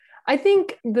I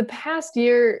think the past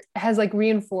year has like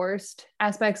reinforced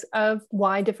aspects of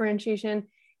why differentiation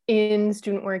in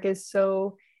student work is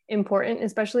so important,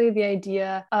 especially the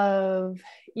idea of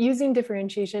using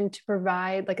differentiation to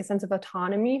provide like a sense of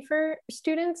autonomy for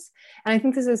students. And I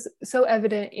think this is so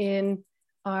evident in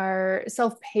our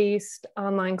self-paced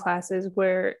online classes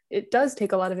where it does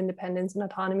take a lot of independence and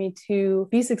autonomy to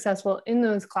be successful in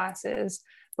those classes,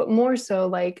 but more so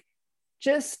like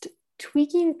just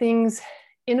tweaking things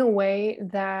in a way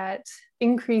that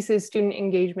increases student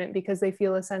engagement because they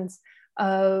feel a sense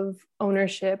of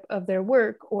ownership of their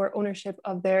work or ownership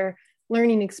of their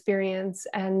learning experience,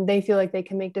 and they feel like they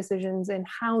can make decisions in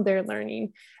how they're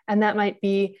learning. And that might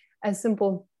be as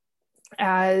simple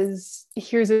as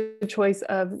here's a choice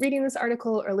of reading this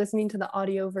article or listening to the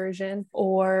audio version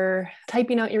or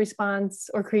typing out your response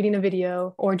or creating a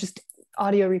video or just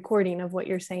audio recording of what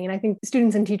you're saying. I think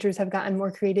students and teachers have gotten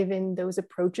more creative in those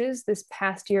approaches this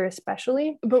past year,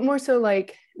 especially, but more so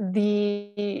like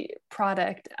the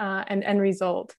product and end result